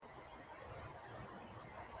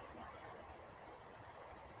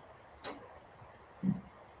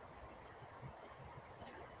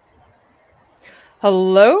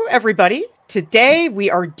Hello, everybody. Today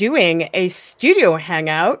we are doing a studio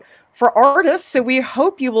hangout for artists, so we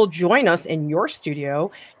hope you will join us in your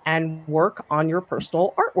studio and work on your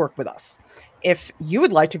personal artwork with us. If you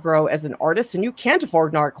would like to grow as an artist and you can't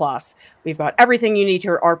afford an art class, we've got everything you need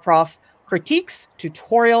here at Art Prof: critiques,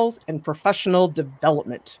 tutorials, and professional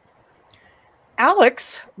development.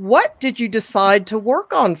 Alex, what did you decide to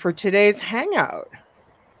work on for today's hangout?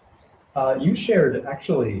 You shared,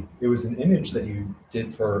 actually, it was an image that you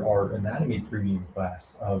did for our anatomy premium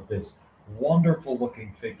class of this wonderful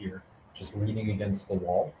looking figure just leaning against the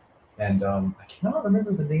wall. And I cannot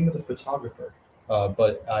remember the name of the photographer,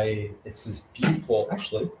 but it's this beautiful,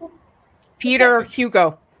 actually, Peter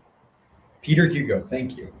Hugo. Peter Hugo,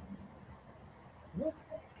 thank you.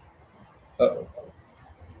 Uh-oh.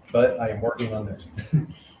 But I am working on this.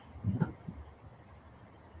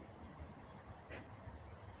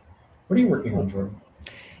 What are you working on, Jordan?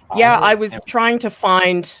 Yeah, I was trying to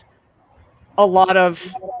find a lot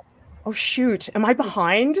of. Oh, shoot. Am I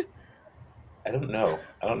behind? I don't know.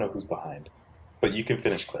 I don't know who's behind. But you can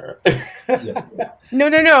finish, Clara. Yeah.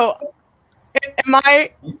 No.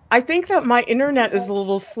 I think that my internet is a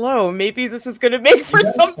little slow. Maybe this is going to make for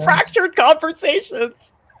some fractured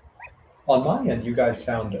conversations. On my end, you guys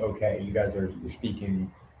sound okay. You guys are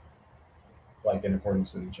speaking like in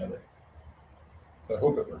accordance with each other. So I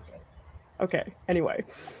hope it works out. Okay, anyway.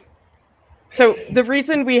 So the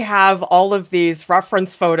reason we have all of these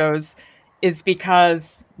reference photos is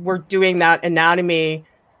because we're doing that anatomy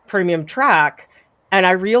premium track. And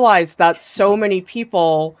I realized that so many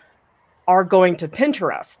people are going to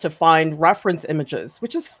Pinterest to find reference images,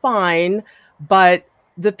 which is fine. But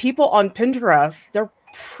the people on Pinterest, they're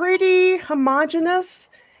pretty homogenous.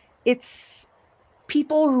 It's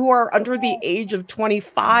people who are under the age of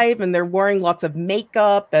 25 and they're wearing lots of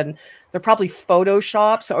makeup and they're probably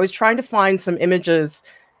photoshopped. So I was trying to find some images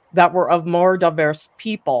that were of more diverse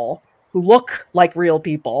people who look like real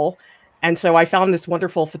people. And so I found this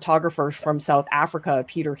wonderful photographer from South Africa,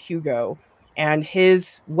 Peter Hugo, and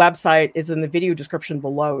his website is in the video description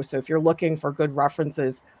below. So if you're looking for good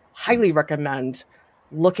references, highly recommend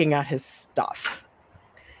looking at his stuff.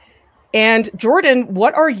 And Jordan,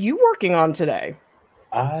 what are you working on today?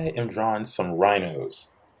 I am drawing some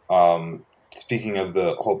rhinos. Speaking of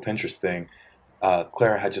the whole Pinterest thing,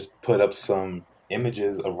 Clara had just put up some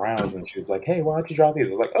images of rhinos and she was like, hey, why don't you draw these?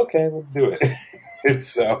 I was like, okay, let's do it.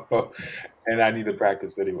 And I need to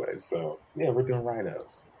practice anyway. So yeah, we're doing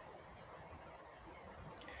rhinos.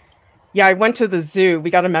 Yeah, I went to the zoo. We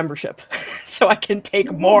got a membership so I can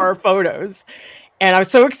take more photos. And I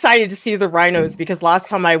was so excited to see the rhinos because last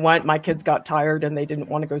time I went, my kids got tired and they didn't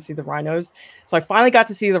want to go see the rhinos. So I finally got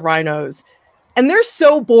to see the rhinos. And they're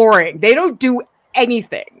so boring. They don't do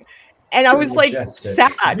anything. And I was like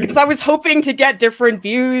sad because I was hoping to get different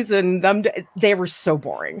views and they were so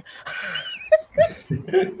boring.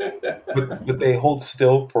 but they hold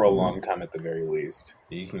still for a long time at the very least.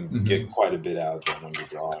 You can get quite a bit out of them when you're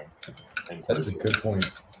drawing. That's a good point.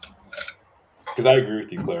 Because I agree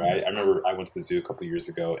with you, Claire. I remember I went to the zoo a couple years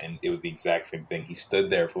ago, and it was the exact same thing. He stood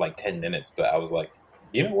there for like 10 minutes, but I was like,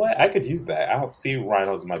 you know what? I could use that. I don't see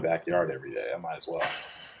rhinos in my backyard every day. I might as well.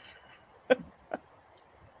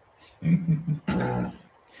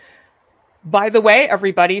 By the way,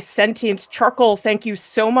 everybody, Sentient Charcoal, thank you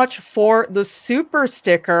so much for the super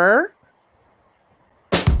sticker.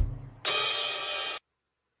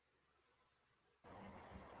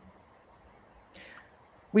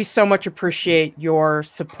 We so much appreciate your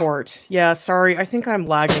support. Yeah, sorry, I think I'm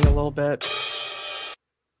lagging a little bit.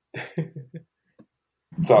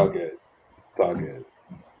 It's all good. It's all good.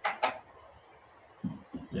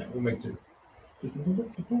 Yeah, we'll make do. It's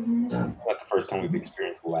not the first time we've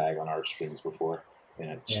experienced lag on our streams before, and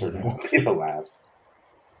it certainly won't be the last.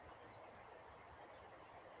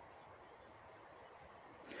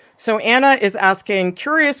 So Anna is asking,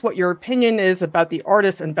 curious what your opinion is about the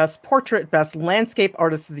artist and best portrait, best landscape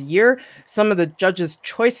artist of the year. Some of the judges'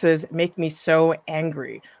 choices make me so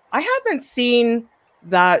angry. I haven't seen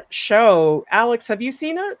that show. Alex, have you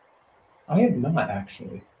seen it? I have not,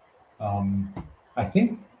 actually. I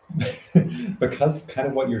think because kind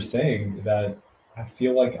of what you're saying, that I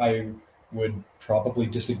feel like I would probably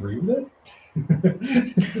disagree with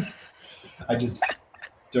it. I just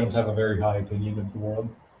don't have a very high opinion of the world.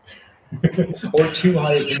 Or too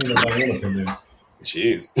high opinion of my own opinion.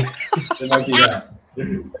 Jeez. It might be that.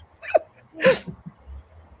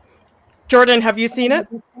 Jordan, have you seen it?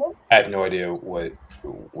 I have no idea what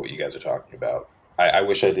you guys are talking about. I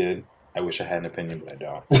wish I did. I wish I had an opinion, but I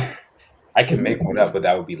don't. I can make one up, but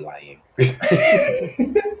that would be lying.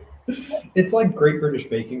 It's like Great British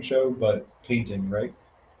Baking Show, but painting, right?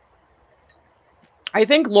 I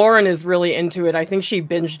think Lauren is really into it. I think she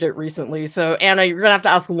binged it recently. So, Anna, you're going to have to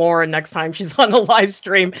ask Lauren next time she's on a live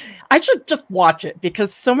stream. I should just watch it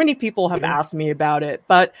because so many people have asked me about it.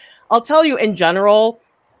 But I'll tell you, in general,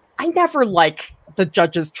 I never like the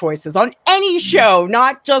judges' choices on any show,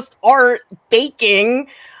 not just art, baking.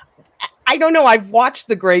 I don't know. I've watched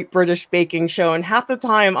the Great British Baking Show, and half the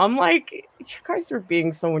time I'm like, you guys are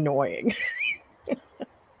being so annoying.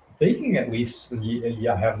 Baking, at least,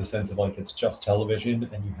 I have the sense of like it's just television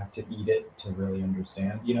and you have to eat it to really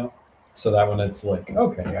understand, you know? So that when it's like,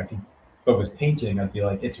 okay, I can, but with painting, I'd be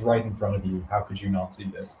like, it's right in front of you. How could you not see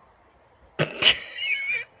this?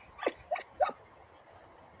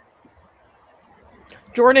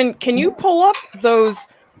 Jordan, can you pull up those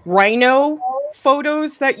rhino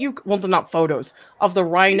photos that you, well, not photos, of the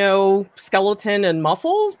rhino skeleton and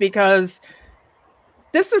muscles? Because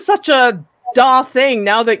this is such a duh thing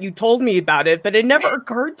now that you told me about it, but it never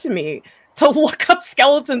occurred to me to look up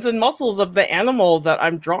skeletons and muscles of the animal that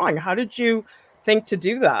I'm drawing. How did you think to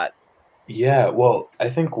do that? Yeah, well, I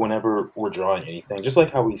think whenever we're drawing anything, just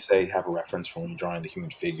like how we say have a reference for when drawing the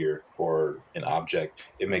human figure or an object,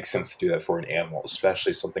 it makes sense to do that for an animal,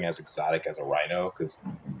 especially something as exotic as a rhino, because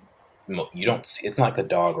you don't see, it's not like a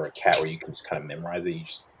dog or a cat where you can just kind of memorize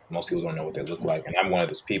it. Most people don't know what they look like, and I'm one of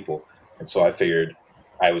those people. And so I figured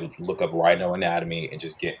I would look up rhino anatomy and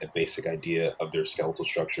just get a basic idea of their skeletal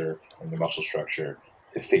structure and their muscle structure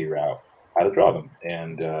to figure out how to draw them.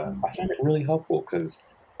 And I find it really helpful because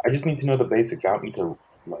I just need to know the basics. I don't need to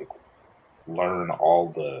like learn all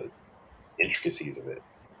the intricacies of it.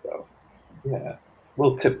 So yeah,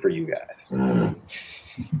 little tip for you guys.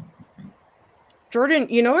 Jordan,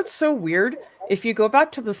 it's so weird. If you go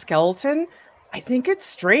back to the skeleton, I think it's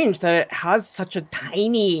strange that it has such a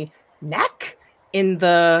tiny neck in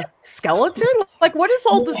the skeleton. Like, what is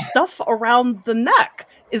all this stuff around the neck?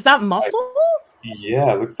 Is that muscle?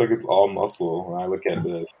 Yeah, it looks like it's all muscle when I look at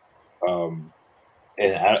this. Um,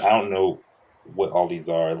 and I don't know what all these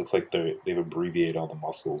are. It looks like they've abbreviated all the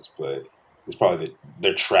muscles, but it's probably the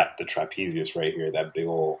trapezius right here, that big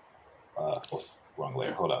old wrong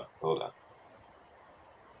layer. Hold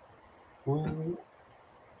on.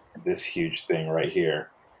 This huge thing right here,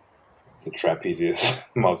 the trapezius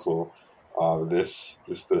muscle. Is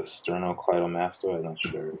this the sternocleidomastoid? I'm not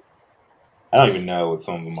sure. I don't even know what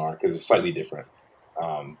some of them are because they're slightly different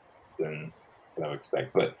than I would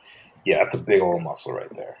expect. But yeah, that's a big old muscle right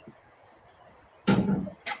there. I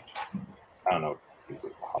don't know what these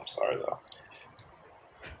hops are though.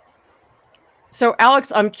 So,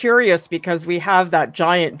 Alex, I'm curious because we have that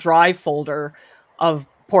giant drive folder of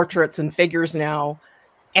portraits and figures now,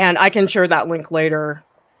 and I can share that link later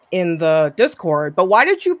in the Discord. But why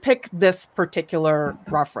did you pick this particular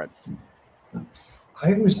reference?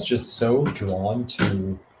 I was just so drawn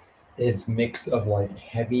to its mix of like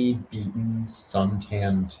heavy, beaten,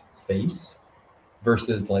 suntanned face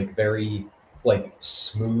versus like very like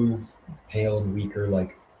smooth, pale and weaker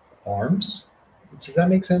like arms. Does that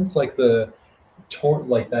make sense? Like the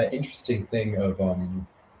like that interesting thing of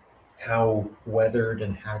how weathered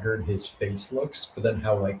and haggard his face looks, but then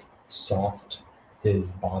how like soft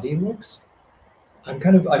his body looks.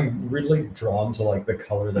 I'm really drawn to like the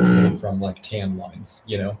color that's made from like tan lines,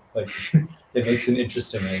 you know? Like it makes an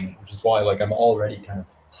interesting element, which is why like I'm already kind of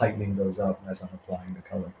heightening those up as I'm applying the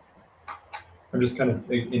color. I'm just kind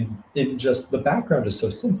of in just the background is so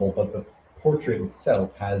simple, but the portrait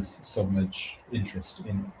itself has so much interest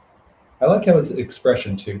in it. I like how his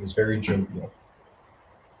expression too is very jovial.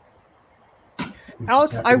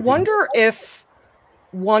 Alex, I wonder if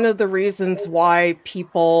one of the reasons why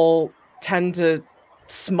people tend to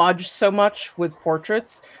smudge so much with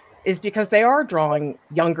portraits is because they are drawing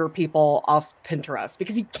younger people off Pinterest,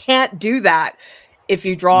 because you can't do that if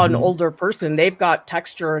you draw an older person. They've got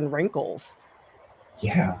texture and wrinkles.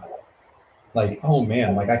 Yeah. Like, oh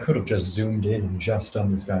man, like I could have just zoomed in and just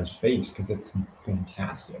done this guy's face because it's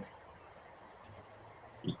fantastic.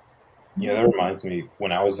 Yeah, that reminds me.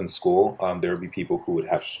 When I was in school, there would be people who would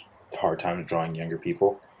have hard times drawing younger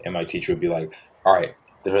people, and my teacher would be like, "All right,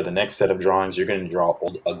 there are the next set of drawings. You're going to draw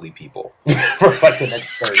old, ugly people for like the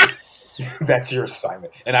next 30. That's your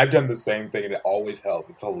assignment." And I've done the same thing, and it always helps.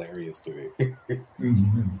 It's hilarious to me.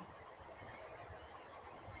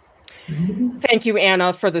 Thank you,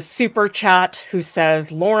 Anna, for the super chat, who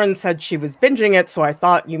says, Lauren said she was binging it, so I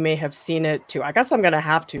thought you may have seen it too. I guess I'm going to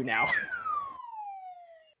have to now.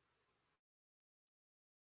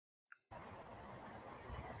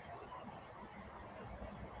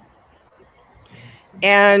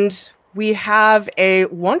 And we have a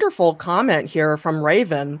wonderful comment here from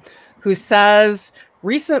Raven, who says,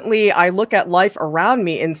 recently I look at life around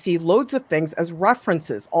me and see loads of things as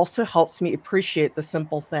references. Also helps me appreciate the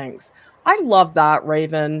simple things. I love that,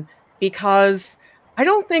 Raven, because I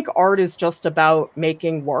don't think art is just about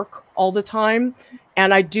making work all the time.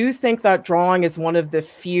 And I do think that drawing is one of the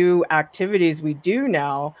few activities we do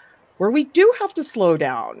now where we do have to slow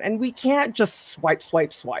down and we can't just swipe,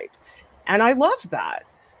 swipe, swipe. And I love that.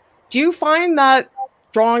 Do you find that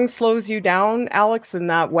drawing slows you down, Alex, in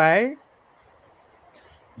that way?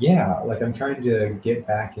 Yeah, like I'm trying to get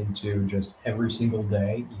back into just every single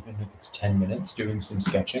day, even if it's 10 minutes, doing some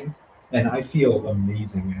sketching. And I feel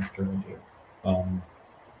amazing after I do.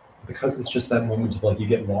 Because it's just that moment of like you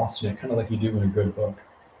get lost in it, kind of like you do in a good book,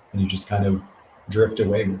 and you just kind of drift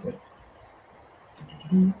away with it.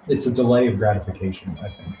 It's a delay of gratification, I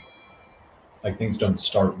think. Like things don't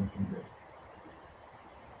start looking good.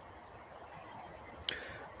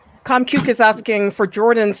 Comcuke is asking, for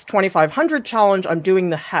Jordan's 2500 challenge, I'm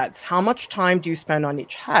doing the heads. How much time do you spend on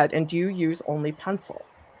each head, and do you use only pencil?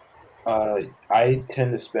 I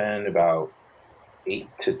tend to spend about 8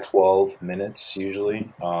 to 12 minutes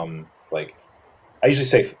usually. Like I usually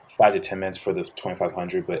say 5 to 10 minutes for the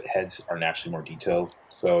 2500, but heads are naturally more detailed.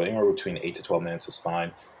 So anywhere between 8 to 12 minutes is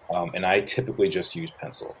fine. And I typically just use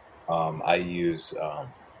pencil. I use,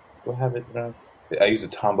 do I have it now? I use a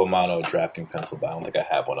Tombow Mono drafting pencil, but I don't think I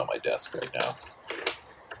have one on my desk right now.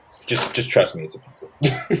 Just trust me, it's a pencil.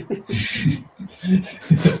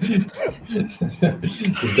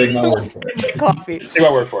 Just take my word for it. Coffee. Take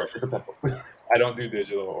my word for it. It's a pencil. I don't do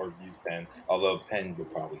digital or use pen, although pen would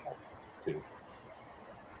probably help too.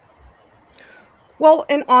 Well,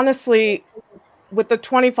 and honestly, with the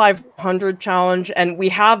 2500 challenge, and we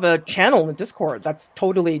have a channel in the Discord that's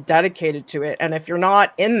totally dedicated to it. And if you're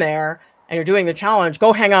not in there and you're doing the challenge,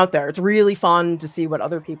 go hang out there. It's really fun to see what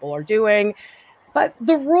other people are doing. But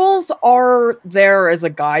the rules are there as a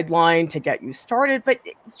guideline to get you started, but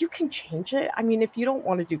you can change it. I mean, if you don't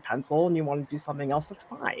want to do pencil and you want to do something else, that's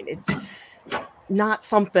fine. It's not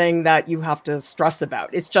something that you have to stress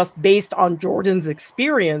about. It's just based on Jordan's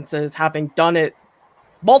experiences, having done it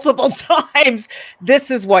multiple times.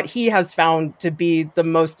 This is what he has found to be the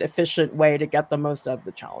most efficient way to get the most out of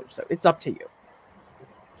the challenge. So it's up to you.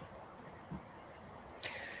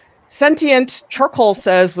 Sentient Charcoal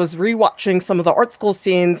says, was rewatching some of the art school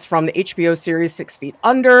scenes from the HBO series 6 Feet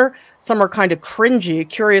Under. Some are kind of cringy.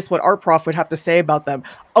 Curious what art prof would have to say about them.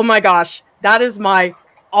 Oh my gosh, that is my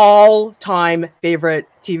all-time favorite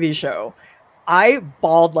TV show. I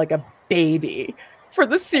bawled like a baby for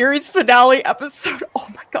the series finale episode. Oh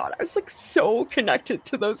my god, I was like so connected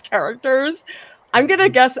to those characters. I'm gonna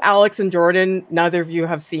guess Alex and Jordan, neither of you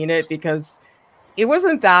have seen it because it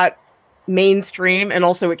wasn't that mainstream, and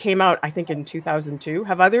also it came out I think in 2002.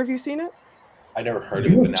 Have either of you seen it? I never heard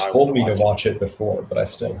of it, You but now have told I me want to watch it before, but I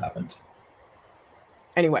still haven't.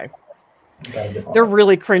 Anyway, Gotta get on they're it.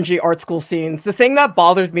 really cringy art school scenes. The thing that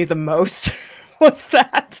bothered me the most was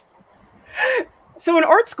that, so in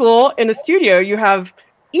art school, in a studio, you have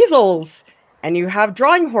easels and you have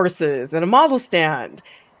drawing horses and a model stand.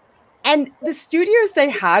 And the studios they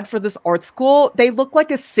had for this art school, they look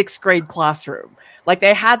like a 6th grade classroom. Like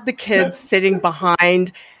they had the kids sitting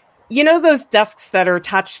behind, you know, those desks that are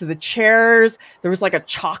attached to the chairs. There was like a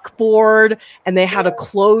chalkboard and they had a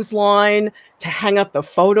clothesline to hang up the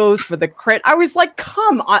photos for the crit. I was like,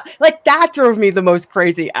 come on. Like that drove me the most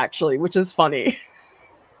crazy, actually, which is funny.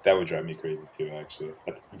 That would drive me crazy too, actually.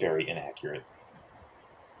 That's very inaccurate.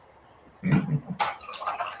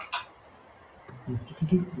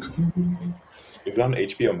 Is it on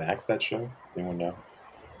HBO Max, that show? Does anyone know?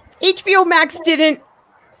 HBO Max didn't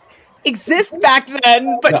exist back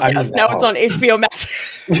then, but No, I yes, mean now now. it's on HBO Max.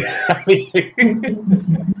 I mean,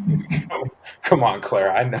 come on,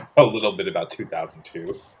 Claire. I know a little bit about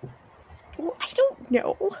 2002. Well, I don't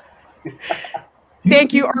know.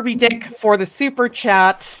 Thank you, RB Dick, for the super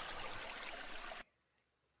chat.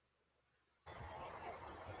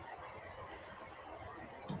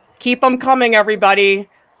 Keep them coming, everybody,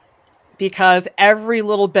 because every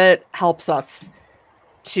little bit helps us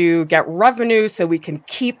to get revenue so we can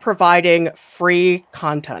keep providing free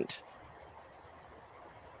content.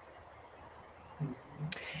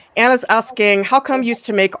 Anna's asking, how come you used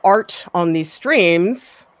to make art on these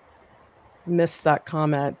streams? Missed that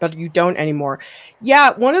comment, but you don't anymore.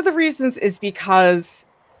 Yeah, one of the reasons is because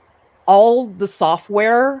all the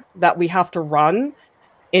software that we have to run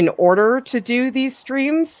in order to do these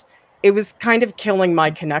streams, it was kind of killing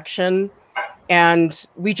my connection. And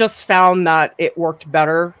we just found that it worked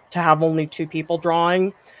better to have only 2 people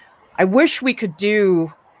drawing. I wish we could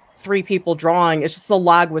do 3 people drawing. It's just the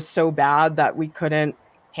lag was so bad that we couldn't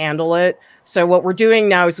handle it. So what we're doing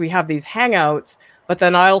now is we have these hangouts, but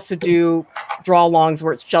then I also do draw alongs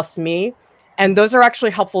where it's just me. And those are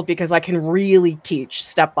actually helpful because I can really teach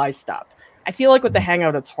step by step. I feel like with the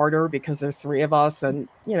hangout, it's harder because there's 3 of us and,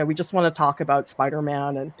 we just want to talk about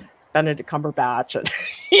Spider-Man and Benedict Cumberbatch. And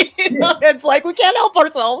it's like, we can't help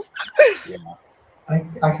ourselves. Yeah. I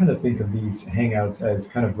kind of think of these hangouts as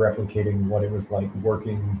kind of replicating what it was like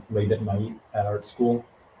working late at night at art school,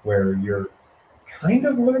 where you're kind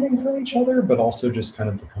of learning from each other, but also just kind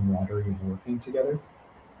of the camaraderie of working together.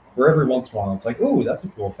 Where every once in a while it's like, oh, that's a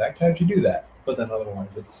cool effect. How'd you do that? But then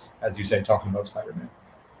otherwise it's, as you say, talking about Spider-Man.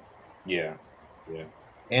 Yeah.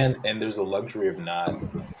 And there's a luxury of not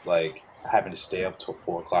like having to stay up till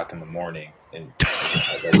 4:00 in the morning, and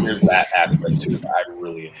there's that aspect too that I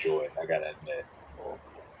really enjoy. I gotta admit,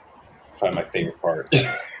 probably my favorite part.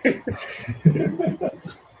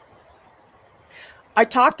 I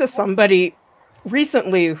talked to somebody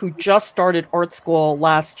recently who just started art school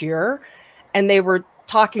last year, and they were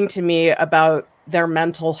talking to me about their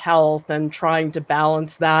mental health and trying to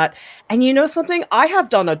balance that. And something, I have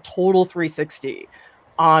done a total 360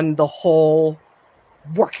 on the whole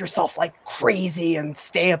work yourself like crazy and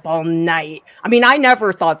stay up all night. I mean, I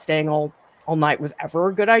never thought staying all night was ever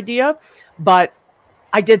a good idea, but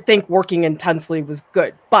I did think working intensely was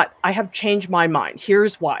good. But I have changed my mind.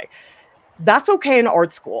 Here's why. That's okay in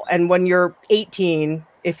art school. And when you're 18,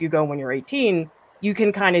 if you go when you're 18, you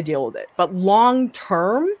can kind of deal with it. But long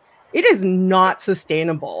term, it is not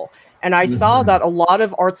sustainable. And I saw that a lot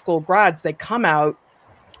of art school grads, they come out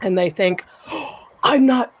and they think, oh, I'm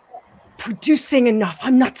not producing enough.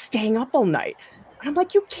 I'm not staying up all night. And I'm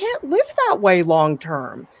like, you can't live that way long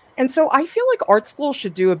term. And so I feel like art school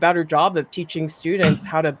should do a better job of teaching students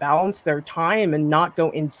how to balance their time and not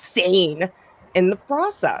go insane in the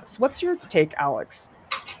process. What's your take, Alex?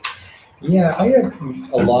 Yeah,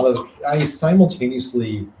 I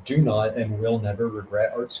simultaneously do not and will never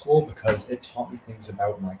regret art school because it taught me things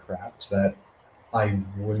about my craft that I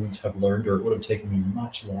wouldn't have learned, or it would have taken me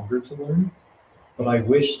much longer to learn. But I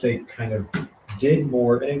wish they kind of did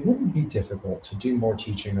more, and it wouldn't be difficult to do more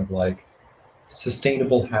teaching of like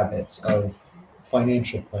sustainable habits, of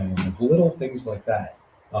financial planning, of little things like that.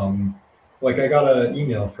 Like I got an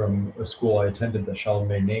email from a school I attended that shall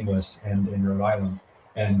remain nameless and in Rhode Island.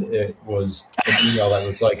 And it was an email that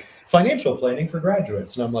was like, financial planning for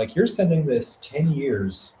graduates. And I'm like, you're sending this 10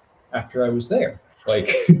 years after I was there.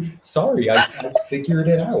 Like, sorry, I figured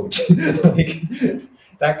it out. Like,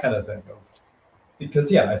 that kind of thing.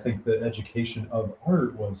 Because, yeah, I think the education of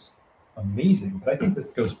art was amazing. But I think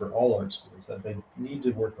this goes for all art schools, that they need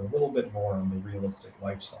to work a little bit more on the realistic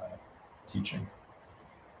lifestyle teaching.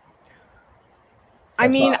 I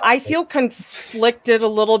mean, I feel conflicted a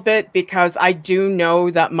little bit because I do know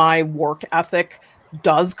that my work ethic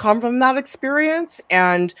does come from that experience,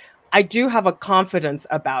 and I do have a confidence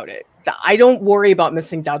about it. I don't worry about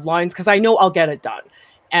missing deadlines because I know I'll get it done.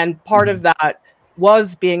 And part of that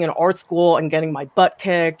was being in art school and getting my butt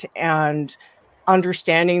kicked and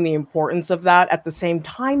understanding the importance of that. At the same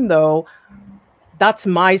time, though, that's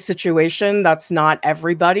my situation. That's not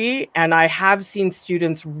everybody. And I have seen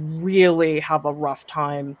students really have a rough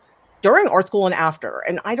time during art school and after.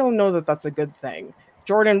 And I don't know that that's a good thing.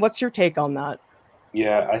 Jordan, what's your take on that?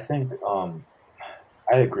 Yeah, I think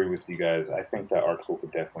I agree with you guys. I think that art school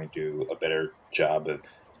could definitely do a better job of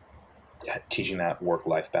teaching that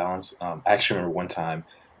work-life balance. I actually remember one time,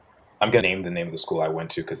 I'm going to name the name of the school I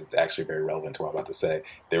went to because it's actually very relevant to what I'm about to say.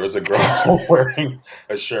 There was a girl wearing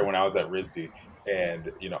a shirt when I was at RISD.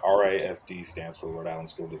 And, RISD stands for Rhode Island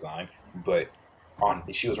School Design. But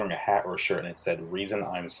she was wearing a hat or a shirt and it said, "Reason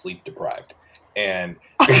I'm sleep deprived." And,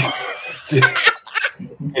 and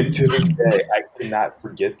to this day, I cannot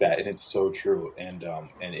forget that. And it's so true. And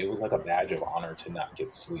it was like a badge of honor to not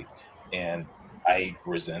get sleep. And I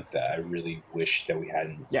resent that. I really wish that we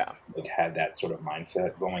hadn't had that sort of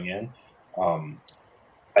mindset going in.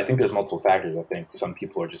 I think there's multiple factors. I think some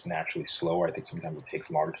people are just naturally slower. I think sometimes it takes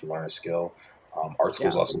longer to learn a skill. Art school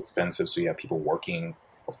is also expensive, so you have people working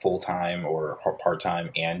full-time or part-time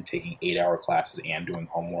and taking 8-hour classes and doing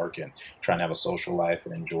homework and trying to have a social life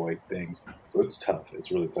and enjoy things. So it's tough. It's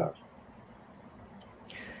really tough.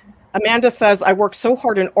 Amanda says, I worked so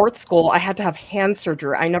hard in art school, I had to have hand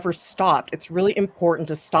surgery. I never stopped. It's really important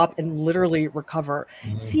to stop and literally recover.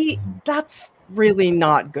 See, that's really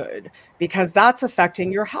not good because that's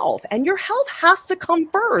affecting your health. And your health has to come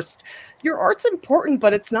first. Your art's important,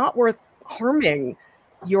 but it's not worth harming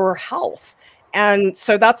your health. And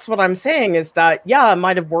so that's what I'm saying is that, yeah, it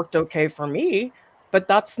might have worked okay for me, but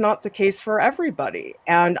that's not the case for everybody.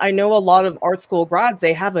 And I know a lot of art school grads,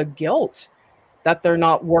 they have a guilt that they're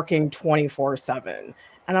not working 24/7.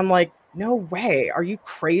 And I'm like, no way. Are you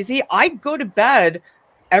crazy? I go to bed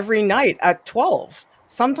every night at 12.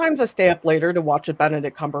 Sometimes I stay up later to watch a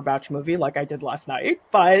Benedict Cumberbatch movie like I did last night,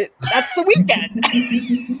 but that's the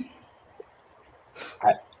weekend.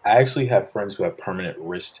 I actually have friends who have permanent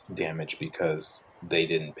wrist damage because they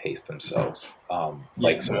didn't pace themselves.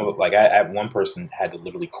 Like I had one person had to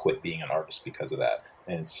literally quit being an artist because of that,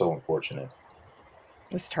 and it's so unfortunate.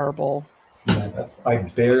 It's terrible. Yeah, I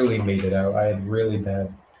barely made it out. I had really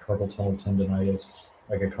bad carpal tunnel tendonitis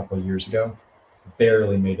like a couple of years ago.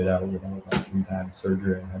 Barely made it out without like some bad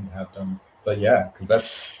surgery I had to have done. But yeah, because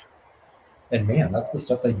that's the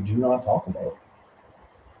stuff that you do not talk about.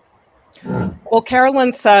 Well,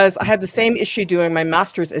 Carolyn says, I had the same issue doing my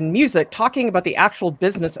master's in music. Talking about the actual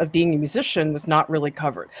business of being a musician was not really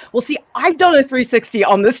covered. Well, see, I've done a 360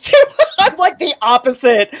 on this too. I'm like the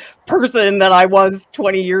opposite person that I was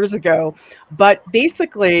 20 years ago. But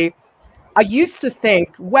basically, I used to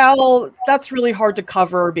think, well, that's really hard to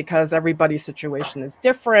cover because everybody's situation is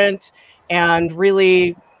different. And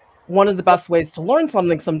really, one of the best ways to learn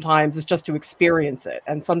something sometimes is just to experience it.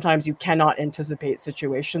 And sometimes you cannot anticipate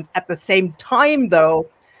situations. At the same time, though,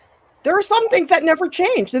 there are some things that never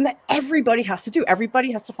changed and that everybody has to do.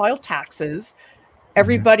 Everybody has to file taxes.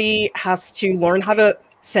 Everybody has to learn how to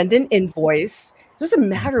send an invoice. It doesn't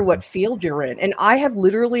matter what field you're in. And I have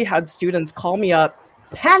literally had students call me up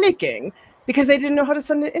panicking because they didn't know how to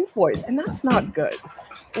send an invoice. And that's not good.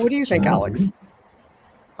 What do you think, Alex?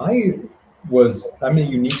 I'm in a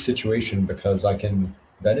unique situation because I can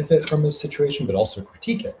benefit from this situation, but also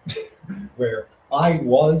critique it. Where I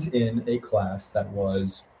was in a class that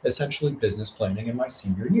was essentially business planning in my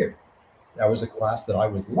senior year. That was a class that I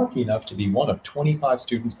was lucky enough to be one of 25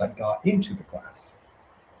 students that got into the class.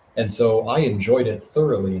 And so I enjoyed it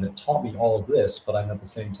thoroughly and it taught me all of this, but I'm at the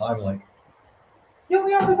same time like, you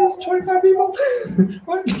only offer this to 25 people?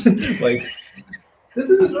 What? Like, this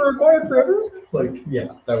isn't required for everyone? Like, yeah,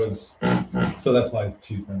 so that's my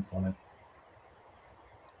 2 cents on it.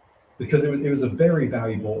 Because it was a very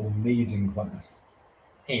valuable, amazing class.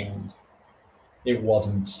 And it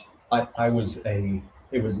wasn't, I was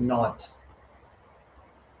not,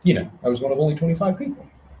 I was one of only 25 people.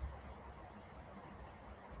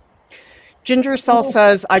 Ginger Cell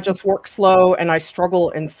says, I just work slow and I struggle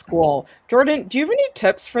in school. Jordan, do you have any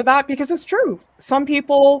tips for that? Because it's true. Some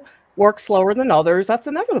people work slower than others. That's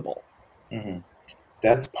inevitable. Mm-hmm.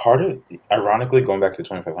 That's part of, ironically, going back to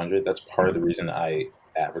 2500, that's part of the reason I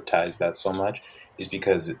advertise that so much is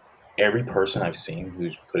because every person I've seen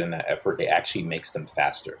who's put in that effort, it actually makes them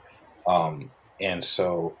faster. And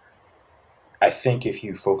so I think if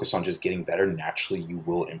you focus on just getting better, naturally you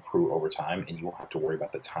will improve over time and you won't have to worry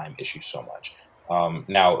about the time issue so much.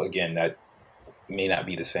 Now, again, that may not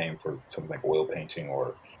be the same for something like oil painting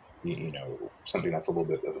or something that's a little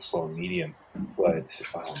bit of a slower medium. But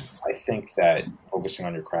I think that focusing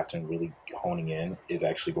on your craft and really honing in is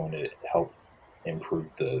actually going to help improve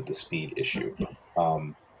the speed issue.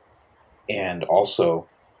 And also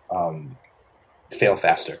fail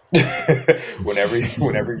faster.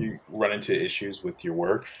 whenever you run into issues with your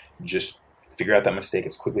work, just figure out that mistake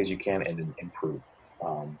as quickly as you can and then improve.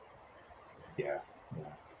 Yeah.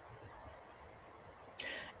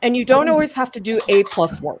 And you don't always have to do A+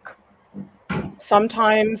 work.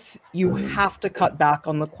 Sometimes you have to cut back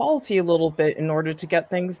on the quality a little bit in order to get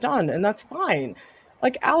things done, and that's fine.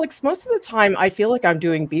 Like Alex, most of the time I feel like I'm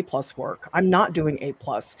doing B+ work. I'm not doing A+,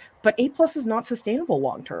 but A+ is not sustainable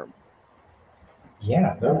long term.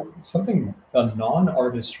 Yeah, something a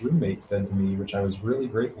non-artist roommate said to me, which I was really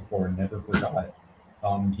grateful for and never forgot.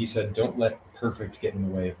 He said, "Don't let perfect get in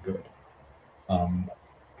the way of good."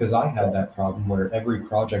 Because I had that problem where every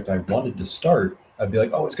project I wanted to start, I'd be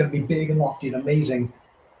like, "Oh, it's going to be big and lofty and amazing."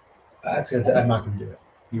 I'm not going to do it.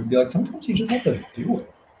 You would be like, sometimes you just have to do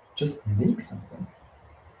it. Just make something.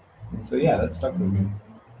 And so yeah, that stuck with me.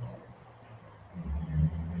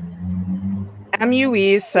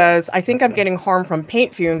 MUE says, I think I'm getting harm from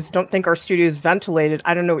paint fumes. Don't think our studio is ventilated.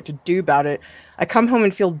 I don't know what to do about it. I come home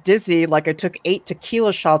and feel dizzy, like I took 8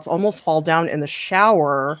 tequila shots, almost fall down in the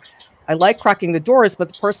shower. I like cracking the doors,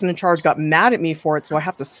 but the person in charge got mad at me for it, so I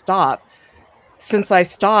have to stop. Since I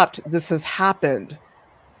stopped, this has happened.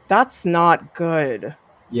 That's not good.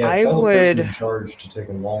 Yeah, tell the person in charge to take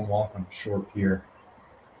a long walk on a short pier.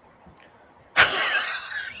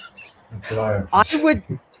 That's what I would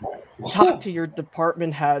talk to your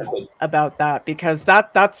department head about that, because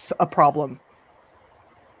that's a problem.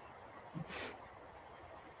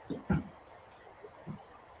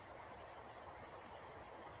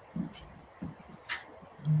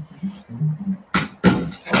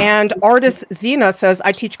 And artist Zena says,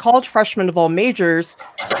 I teach college freshmen of all majors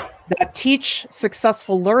that teach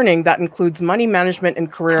successful learning that includes money management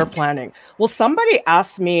and career planning. Well, somebody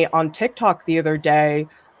asked me on TikTok the other day,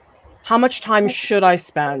 how much time should I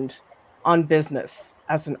spend on business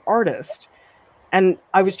as an artist? And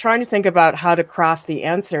I was trying to think about how to craft the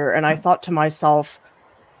answer. And I thought to myself,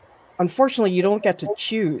 unfortunately, you don't get to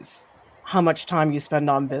choose how much time you spend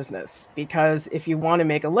on business, because if you want to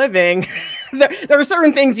make a living, there are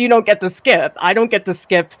certain things you don't get to skip. I don't get to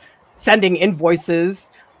skip sending invoices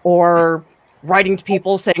or writing to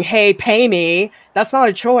people saying, hey, pay me. That's not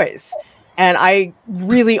a choice. And I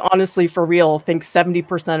really, honestly, for real, think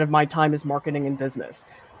 70% of my time is marketing and business.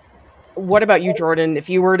 What about you, Jordan? If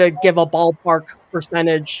you were to give a ballpark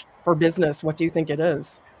percentage for business, what do you think it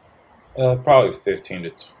is? Probably 15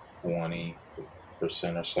 to 20%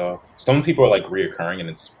 or so. Some people are like reoccurring, and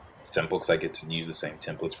it's simple because I get to use the same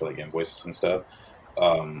templates for like invoices and stuff.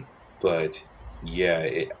 But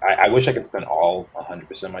yeah, I wish I could spend all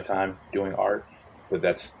 100% of my time doing art, but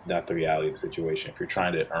that's not the reality of the situation. If you're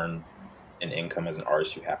trying to earn an income as an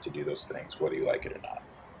artist, you have to do those things, whether you like it or not.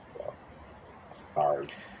 So,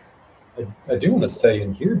 ours. I do want to say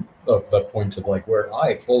in here the point of like where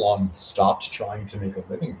I full on stopped trying to make a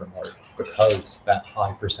living from art because that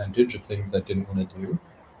high percentage of things I didn't want to do.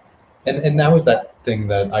 And that was that thing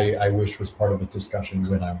that I wish was part of the discussion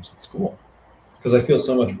when I was at school. Because I feel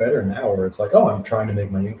so much better now where it's like, oh, I'm trying to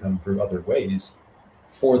make my income through other ways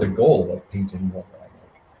for the goal of painting more that I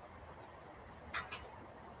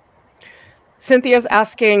like. Cynthia's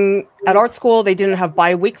asking, at art school, they didn't have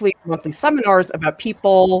bi-weekly monthly seminars about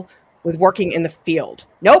people with working in the field.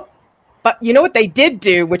 Nope. But you know what they did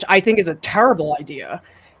do, which I think is a terrible idea,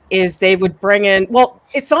 is they would bring in, well,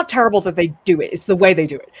 it's not terrible that they do it. It's the way they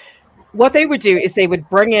do it. What they would do is they would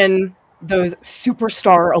bring in those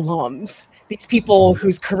superstar alums, these people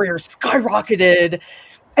whose careers skyrocketed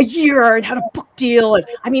a year and had a book deal. And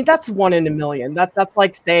I mean, that's one in a million. That's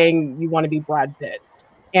like saying you want to be Brad Pitt.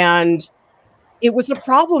 And it was a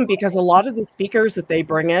problem because a lot of the speakers that they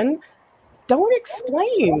bring in don't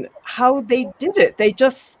explain how they did it. They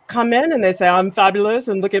just come in and they say, I'm fabulous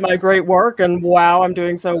and look at my great work and wow, I'm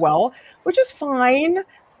doing so well, which is fine.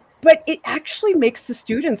 But it actually makes the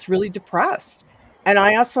students really depressed. And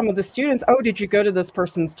I asked some of the students, oh, did you go to this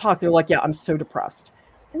person's talk? They're like, yeah, I'm so depressed.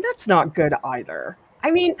 And that's not good either.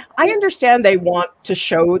 I mean, I understand they want to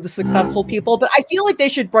show the successful people, but I feel like they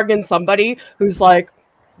should bring in somebody who's like,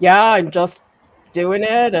 yeah, I'm just doing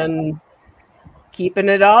it and keeping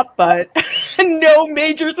it up, but no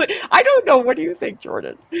major thing. I don't know. What do you think,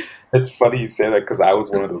 Jordan? It's funny you say that because I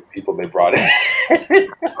was one of those people they brought in.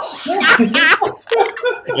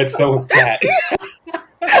 And so was Kat.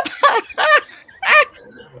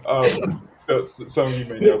 So some of you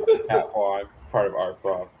may know Kat Juan, part of Art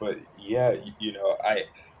Prof, but yeah,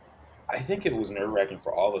 I think it was nerve-wracking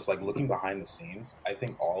for all of us. Like, looking behind the scenes, I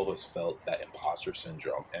think all of us felt that imposter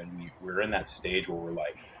syndrome, and we're in that stage where we're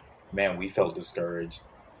like, man, we felt discouraged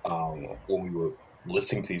when we were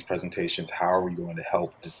listening to these presentations. How are we going to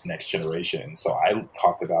help this next generation? And so I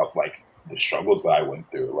talked about like the struggles that I went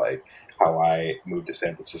through, like how I moved to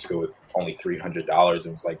San Francisco with only $300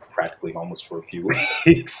 and was like practically homeless for a few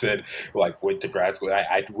weeks, and like went to grad school.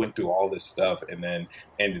 I went through all this stuff and then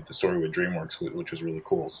ended the story with DreamWorks, which was really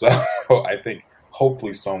cool. So I think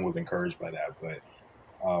hopefully someone was encouraged by that, but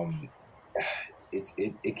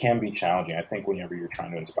it can be challenging. I think whenever you're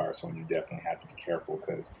trying to inspire someone, you definitely have to be careful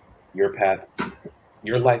because your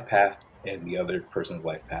life path and the other person's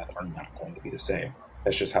life path are not going to be the same.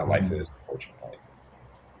 That's just how life is, unfortunately.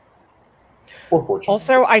 Or fortunately.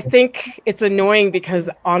 Also, I think it's annoying because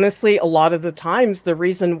honestly, a lot of the times the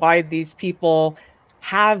reason why these people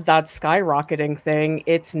have that skyrocketing thing,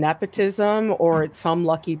 it's nepotism or it's some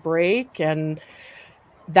lucky break. And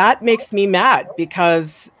that makes me mad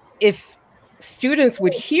because if students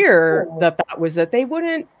would hear that was it, they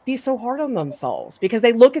wouldn't be so hard on themselves because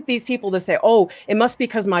they look at these people to say, oh, it must be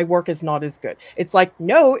because my work is not as good. It's like,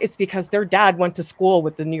 no, it's because their dad went to school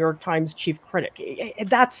with the New York Times chief critic.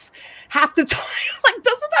 That's half the time. Like,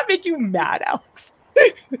 doesn't that make you mad, Alex?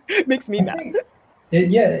 It makes me mad.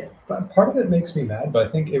 Yeah, part of it makes me mad, but I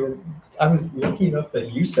think I was lucky enough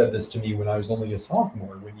that you said this to me when I was only a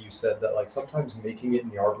sophomore, when you said that like sometimes making it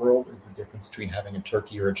in the art world is the difference between having a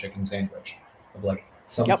turkey or a chicken sandwich. Of like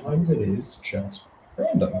sometimes It is just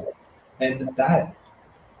random, and that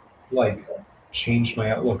like changed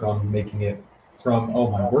my outlook on making it from, oh,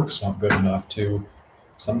 my work's not good enough, to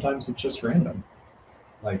sometimes it's just random.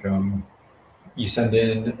 Like you send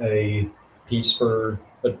in a piece for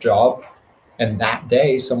a job and that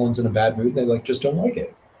day someone's in a bad mood, they like just don't like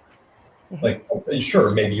it, Like,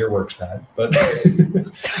 sure, maybe your work's bad, but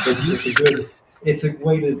it's a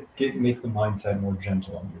way to make the mindset more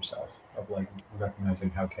gentle on yourself of like recognizing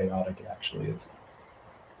how chaotic it actually is.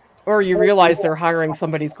 Or you realize they're hiring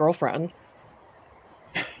somebody's girlfriend.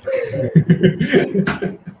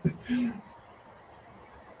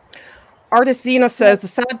 Artist Zena says the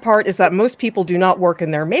sad part is that most people do not work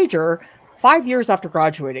in their major 5 years after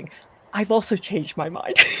graduating. I've also changed my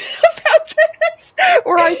mind about this,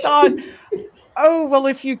 where I thought, oh, well,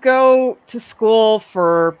 if you go to school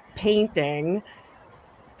for painting,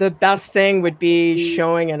 the best thing would be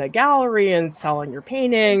showing in a gallery and selling your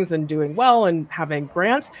paintings and doing well and having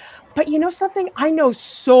grants. But you know something? I know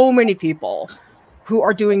so many people who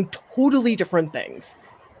are doing totally different things,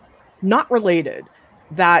 not related,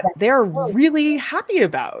 that they're really happy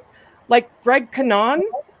about. Like Greg Cannon,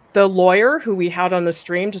 the lawyer who we had on the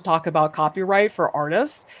stream to talk about copyright for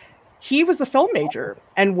artists, he was a film major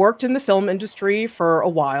and worked in the film industry for a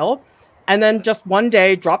while, and then just one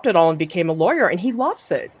day dropped it all and became a lawyer, and he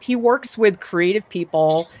loves it. He works with creative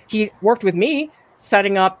people. He worked with me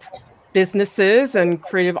setting up businesses and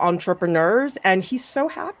creative entrepreneurs, and he's so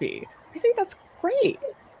happy. I think that's great.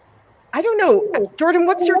 I don't know, Jordan,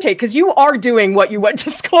 what's your take? Because you are doing what you went to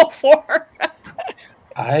school for.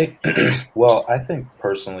 I think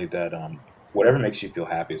personally that whatever makes you feel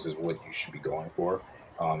happiest is what you should be going for.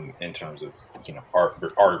 In terms of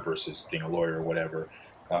art versus being a lawyer or whatever,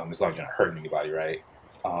 as long as you're not hurting anybody, right?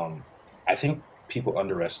 I think people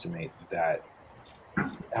underestimate that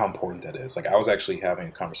how important that is. Like I was actually having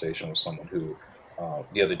a conversation with someone who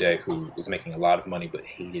the other day who was making a lot of money but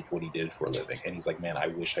hated what he did for a living, and he's like, "Man, I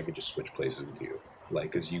wish I could just switch places with you,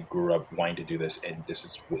 like because you grew up wanting to do this, and this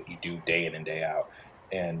is what you do day in and day out."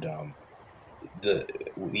 And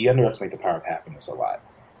we underestimate the power of happiness a lot.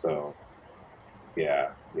 So.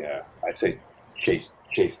 Yeah. I'd say chase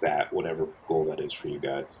that, whatever goal that is for you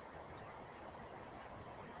guys.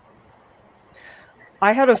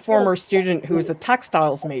 I had a former student who was a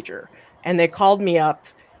textiles major, and they called me up,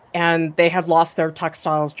 and they had lost their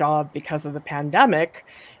textiles job because of the pandemic,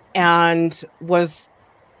 and was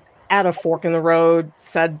at a fork in the road,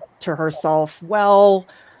 said to herself, well,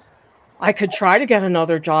 I could try to get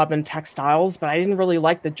another job in textiles, but I didn't really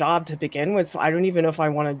like the job to begin with, so I don't even know if I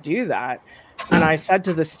want to do that. And I said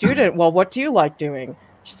to the student, well, what do you like doing?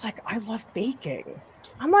 She's like, I love baking.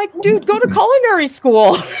 I'm like, dude, go to culinary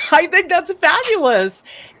school. I think that's fabulous.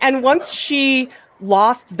 And once she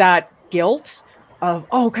lost that guilt of,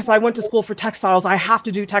 because I went to school for textiles, I have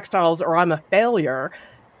to do textiles or I'm a failure,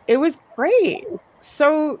 it was great.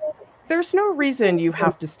 So there's no reason you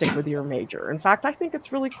have to stick with your major. In fact, I think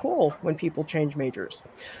it's really cool when people change majors.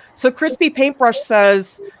 So Crispy Paintbrush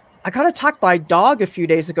says, I got attacked by a dog a few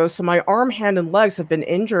days ago, so my arm, hand, and legs have been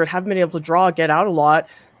injured, haven't been able to draw, get out a lot.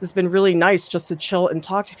 It's been really nice just to chill and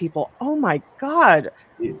talk to people. Oh my God.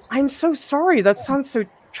 Yes. I'm so sorry. That sounds so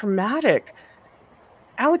traumatic.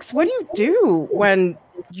 Alex, what do you do when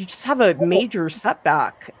you just have a major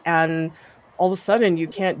setback and all of a sudden you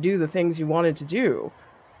can't do the things you wanted to do?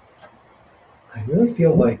 I really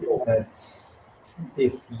feel like that's,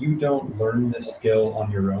 if you don't learn this skill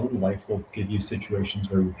on your own, life will give you situations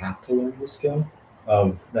where you have to learn the skill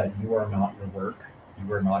of that you are not your work,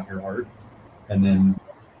 you are not your art. And then,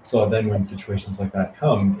 so then when situations like that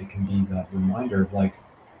come, it can be that reminder of like,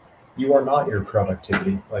 you are not your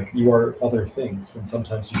productivity, like you are other things. And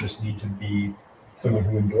sometimes you just need to be someone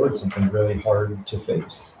who endured something really hard to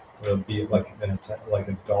face, be it like like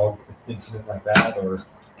a dog incident like that, or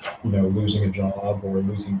losing a job or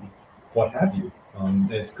losing what have you.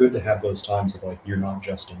 It's good to have those times of like, you're not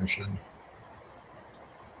just a machine.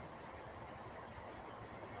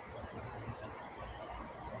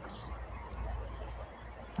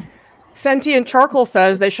 Sentient Charcoal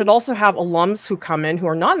says they should also have alums who come in who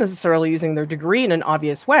are not necessarily using their degree in an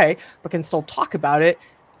obvious way, but can still talk about it,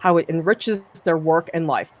 how it enriches their work and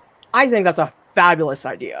life. I think that's a fabulous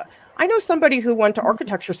idea. I know somebody who went to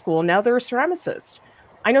architecture school, now they're a ceramicist.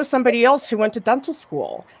 I know somebody else who went to dental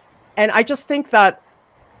school. And I just think that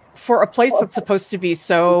for a place that's supposed to be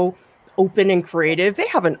so open and creative, they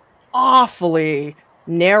have an awfully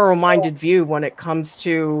narrow-minded view when it comes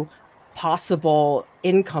to possible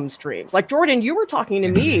income streams. Like Jordan, you were talking to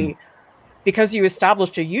me because you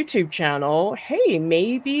established a YouTube channel. Hey,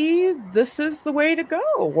 maybe this is the way to go,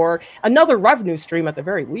 or another revenue stream at the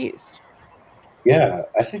very least. Yeah,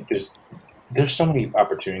 I think there's so many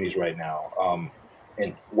opportunities right now.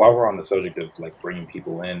 And while we're on the subject of like bringing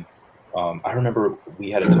people in, I remember we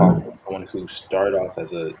had a talk with someone who started off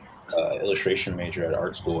as a illustration major at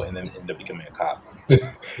art school and then ended up becoming a cop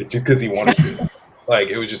just because he wanted to. Like,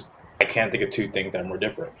 it was just, I can't think of two things that are more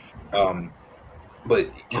different.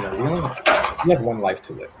 But we have one life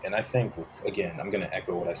to live, and I think, again, I'm going to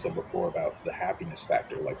echo what I said before about the happiness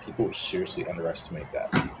factor. Like, people seriously underestimate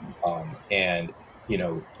that. And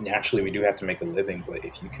naturally, we do have to make a living, but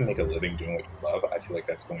if you can make a living doing what you love, I feel like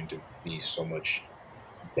that's going to be so much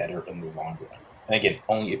better in the long run. And again,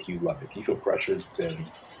 only if you love it. If you feel pressured, then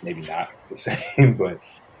maybe not the same. But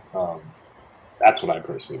that's what I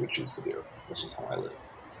personally would choose to do. That's just how I live.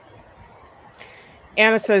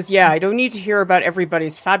 Anna says, yeah, I don't need to hear about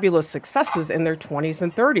everybody's fabulous successes in their 20s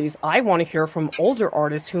and 30s. I want to hear from older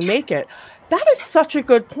artists who make it. That is such a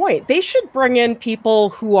good point. They should bring in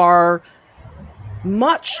people who are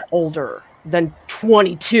much older than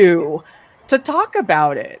 22 to talk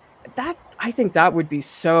about it. I think that would be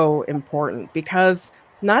so important, because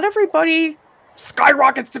not everybody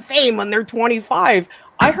skyrockets to fame when they're 25.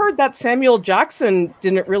 I heard that Samuel Jackson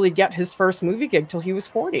didn't really get his first movie gig till he was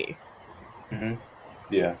 40. Mm-hmm.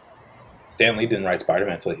 Yeah. Stan Lee didn't write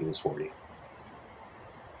Spider-Man until he was 40.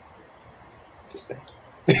 Just saying.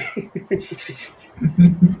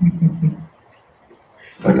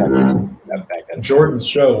 Jordan's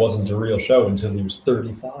show wasn't a real show until he was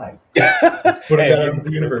 35. Putting that into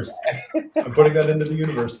the universe. I'm putting that into the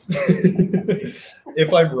universe.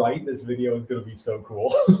 If I'm right, this video is going to be so cool.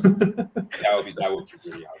 That would be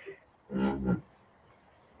really awesome.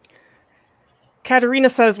 Katerina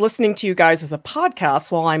says, listening to you guys as a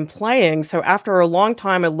podcast while I'm playing. So after a long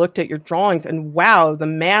time, I looked at your drawings and wow, the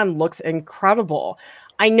man looks incredible.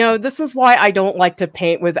 I know this is why I don't like to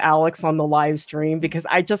paint with Alex on the live stream, because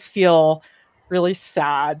I just feel really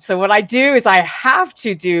sad. So what I do is I have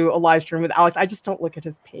to do a live stream with Alex. I just don't look at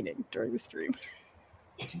his painting during the stream.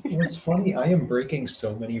 What's funny, I am breaking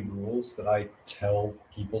so many rules that I tell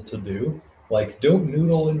people to do. Like, don't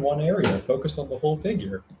noodle in one area, focus on the whole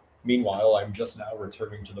figure. Meanwhile, I'm just now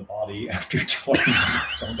returning to the body after 20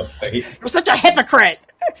 minutes on the face. You're such a hypocrite!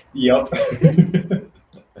 Yep.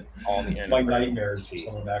 All the My nightmare is for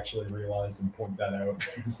someone to actually realize and point that out.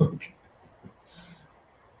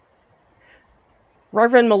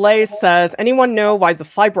 Reverend Malay says, anyone know why the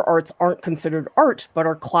fiber arts aren't considered art, but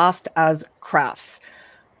are classed as crafts?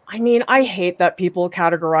 I mean, I hate that people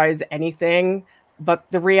categorize anything, but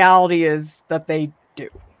the reality is that they do.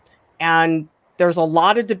 And there's a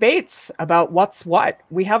lot of debates about what's what.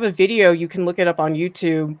 We have a video, you can look it up on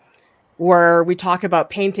YouTube, where we talk about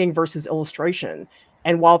painting versus illustration.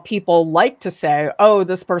 And while people like to say, oh,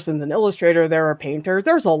 this person's an illustrator, they're a painter,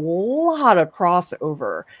 there's a lot of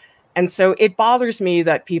crossover. And so it bothers me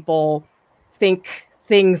that people think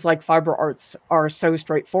things like fiber arts are so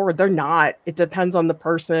straightforward. They're not. It depends on the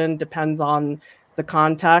person, depends on the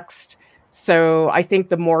context. So I think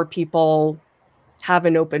the more people have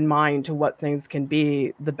an open mind to what things can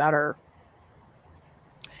be, the better.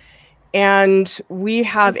 And we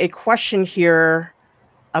have a question here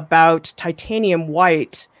about titanium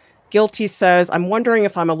white. Guilty says, I'm wondering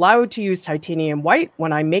if I'm allowed to use titanium white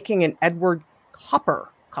when I'm making an Edward Hopper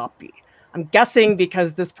copy. I'm guessing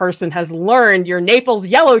because this person has learned your Naples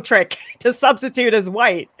yellow trick to substitute as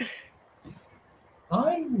white.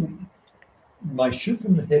 My shoot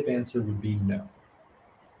from the hip answer would be no.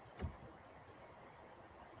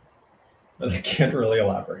 And I can't really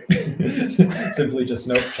elaborate. Simply just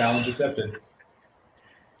nope, challenge accepted.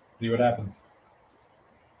 See what happens.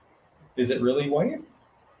 Is it really white?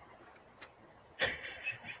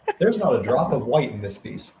 There's not a drop of white in this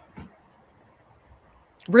piece.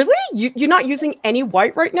 Really? You're not using any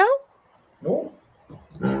white right now? No.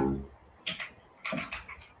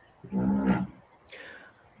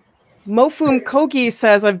 Mofum Kogi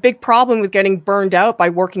says, I have a big problem with getting burned out by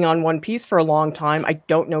working on one piece for a long time. I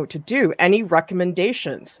don't know what to do. Any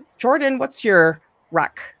recommendations? Jordan, what's your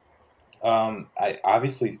rec? I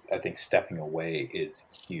think stepping away is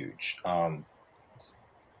huge.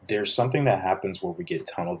 There's something that happens where we get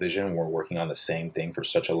tunnel vision when we're working on the same thing for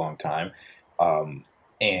such a long time.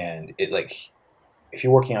 And it, like, if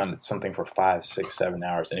you're working on something for 5, 6, 7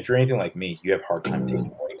 hours, and if you're anything like me, you have a hard time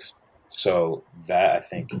taking breaks. So that, I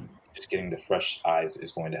think, just getting the fresh eyes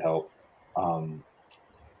is going to help. And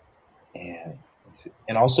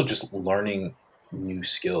also just learning new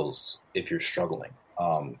skills if you're struggling.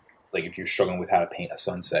 Like if you're struggling with how to paint a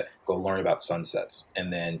sunset, go learn about sunsets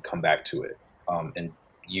and then come back to it and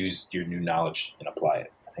use your new knowledge and apply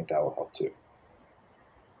it. I think that will help too.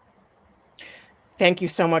 Thank you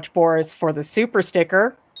so much, Boris, for the super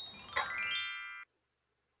sticker.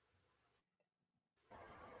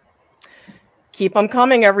 Keep them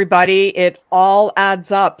coming, everybody. It all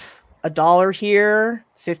adds up. $1 here,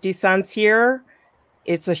 50 cents here.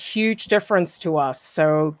 It's a huge difference to us.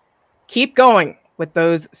 So keep going with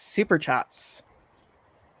those super chats.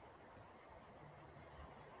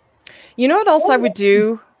 You know what else I would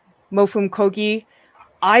do, Mofum Kogi?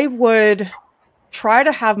 I would try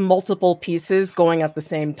to have multiple pieces going at the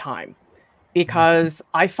same time, because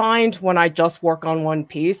I find when I just work on one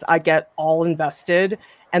piece, I get all invested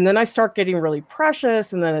and then I start getting really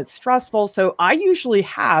precious and then it's stressful. So I usually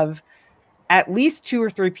have at least 2 or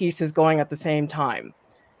 3 pieces going at the same time.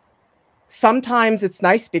 Sometimes it's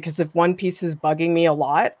nice because if one piece is bugging me a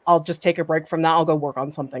lot, I'll just take a break from that. I'll go work on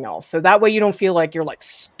something else. So that way you don't feel like you're like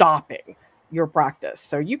stopping your practice.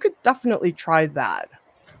 So you could definitely try that.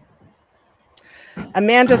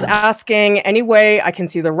 Amanda's asking, any way I can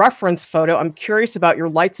see the reference photo? I'm curious about your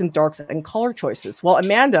lights and darks and color choices. Well,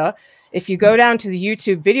 Amanda, if you go down to the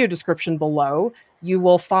YouTube video description below, you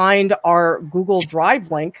will find our Google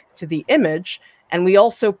Drive link to the image. And we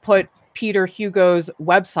also put Peter Hugo's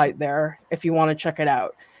website there if you want to check it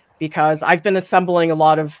out, because I've been assembling a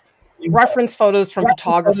lot of reference photos from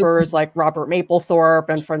photographers like Robert Mapplethorpe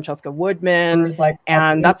and Francesca Woodman,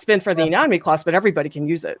 and that's been for the anatomy class, but everybody can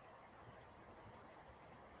use it.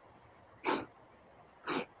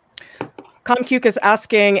 Comcuke is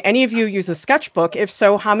asking, any of you use a sketchbook? If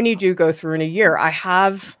so, how many do you go through in a year?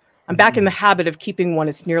 I'm back in the habit of keeping one.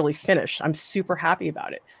 It's nearly finished. I'm super happy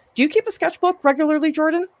about it. Do you keep a sketchbook regularly,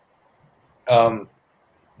 Jordan?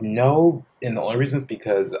 No, and the only reason is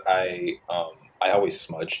because I always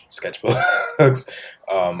smudge sketchbooks.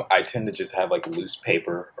 I tend to just have like loose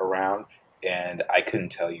paper around, and I couldn't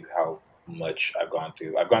tell you how much I've gone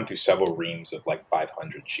through. I've gone through several reams of like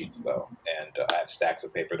 500 sheets though, and I have stacks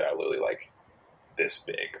of paper that are literally like this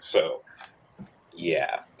big. So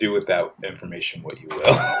yeah, do with that information what you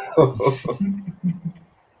will.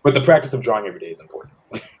 But the practice of drawing every day is important.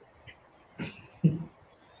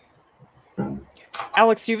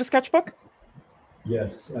 Alex, do you have a sketchbook?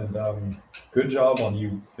 Yes, and good job on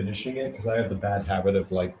you finishing it, because I have the bad habit of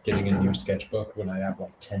like getting a new sketchbook when I have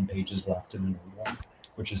like 10 pages left in the new one,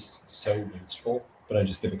 which is so wasteful, but I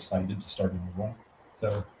just get excited to start a new one.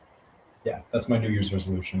 So yeah, that's my New Year's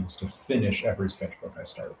resolution, is to finish every sketchbook I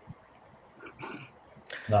start.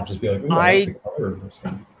 Not just be like, ooh, I like the color of this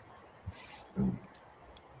one.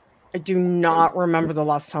 I do not remember the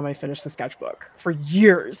last time I finished the sketchbook for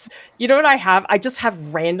years. You know what I have? I just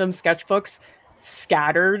have random sketchbooks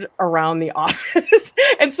scattered around the office.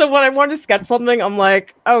 And so when I want to sketch something, I'm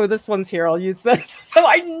like, oh, this one's here. I'll use this. So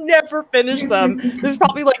I never finish them. There's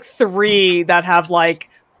probably like 3 that have like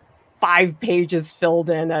 5 pages filled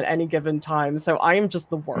in at any given time. So I am just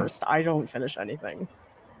the worst. I don't finish anything.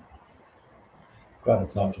 Glad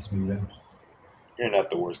it's not just me then. You're not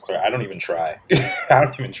the worst, Claire. I don't even try. I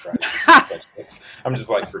don't even try. I'm just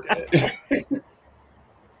like, forget it.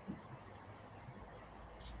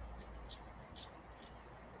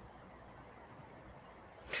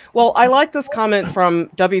 Well, I like this comment from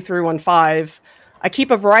W315. I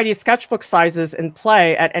keep a variety of sketchbook sizes in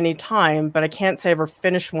play at any time, but I can't say I ever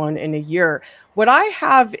finish one in a year. What I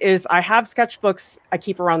have is I have sketchbooks I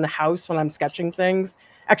keep around the house when I'm sketching things.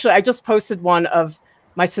 Actually, I just posted one of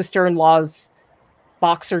my sister-in-law's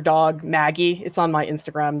boxer dog, Maggie. It's on my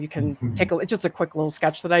Instagram. You can take it's just a quick little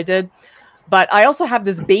sketch that I did. But I also have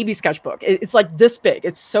this baby sketchbook. It's like this big.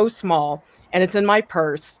 It's so small, and it's in my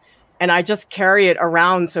purse. And I just carry it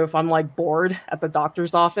around. So if I'm like bored at the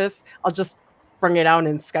doctor's office, I'll just bring it out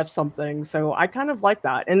and sketch something. So I kind of like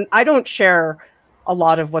that. And I don't share a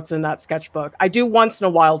lot of what's in that sketchbook. I do once in a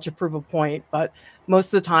while to prove a point, but most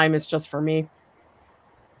of the time it's just for me.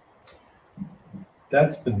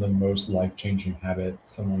 That's been the most life-changing habit.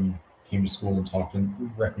 Someone came to school and talked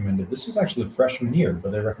and recommended, this was actually freshman year,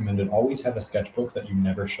 but they recommended always have a sketchbook that you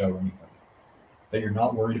never show anybody. That you're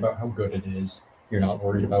not worried about how good it is. You're not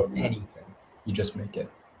worried about anything. You just make it.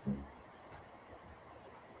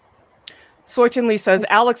 Soyton Lee says,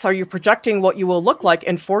 Alex, are you projecting what you will look like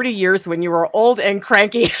in 40 years when you are old and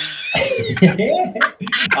cranky?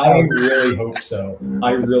 I really hope so.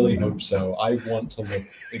 I really hope so. I want to look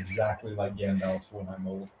exactly like Gandalf when I'm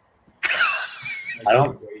old. I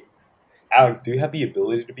don't wait. Alex, do you have the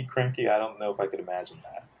ability to be cranky? I don't know if I could imagine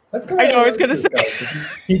that. That's kind of I know I was going to say.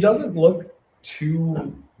 He doesn't look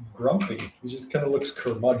too grumpy. He just kind of looks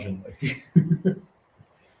curmudgeonly.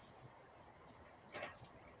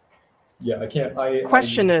 Yeah, I can't.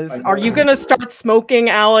 Question is, are you going to start smoking,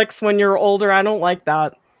 Alex, when you're older? I don't like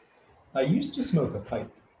that. I used to smoke a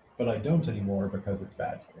pipe, but I don't anymore because it's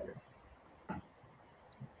bad for you.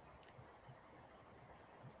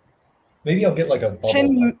 Maybe I'll get like a bubble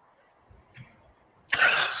pipe.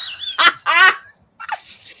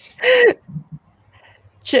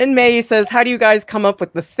 Chin May says, how do you guys come up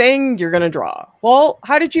with the thing you're going to draw? Well,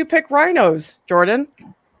 how did you pick rhinos, Jordan?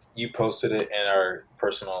 You posted it in our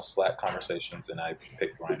personal Slack conversations, and I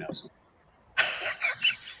picked rhinos.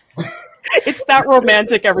 It's that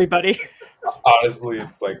romantic, everybody. Honestly,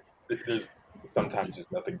 it's like there's sometimes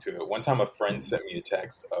just nothing to it. One time, a friend sent me a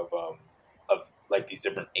text of like these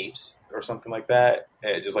different apes or something like that,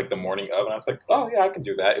 and just like the morning of, and I was like, oh yeah, I can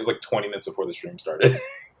do that. It was like 20 minutes before the stream started,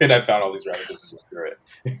 and I found all these references and just threw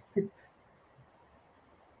it.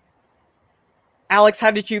 Alex,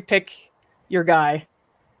 how did you pick your guy?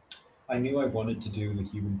 I knew I wanted to do the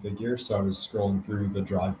human figure, so I was scrolling through the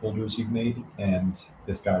drive folders you've made, and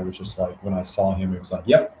this guy was just like, when I saw him, it was like,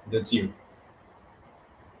 yep, that's you.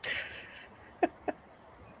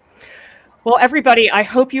 Well, everybody, I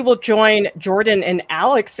hope you will join Jordan and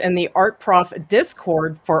Alex in the Art Prof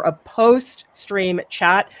Discord for a post-stream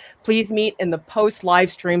chat. Please meet in the post live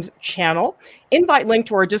streams channel. Invite link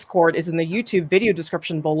to our Discord is in the YouTube video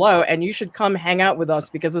description below, and you should come hang out with us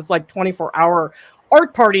because it's like 24-hour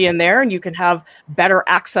art party in there, and you can have better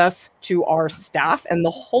access to our staff and the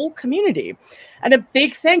whole community. And a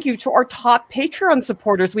big thank you to our top Patreon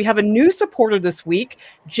supporters. We have a new supporter this week,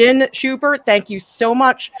 Jen Schubert. Thank you so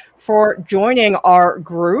much for joining our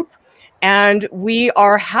group. And we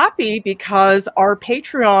are happy because our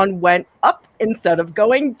Patreon went up instead of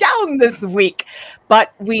going down this week.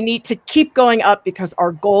 But we need to keep going up because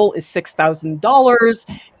our goal is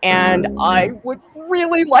 $6,000. And I would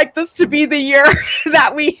really like this to be the year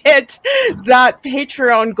that we hit that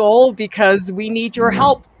Patreon goal because we need your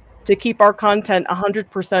help to keep our content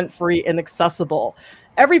 100% free and accessible.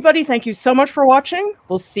 Everybody, thank you so much for watching.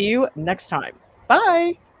 We'll see you next time.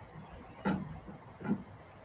 Bye.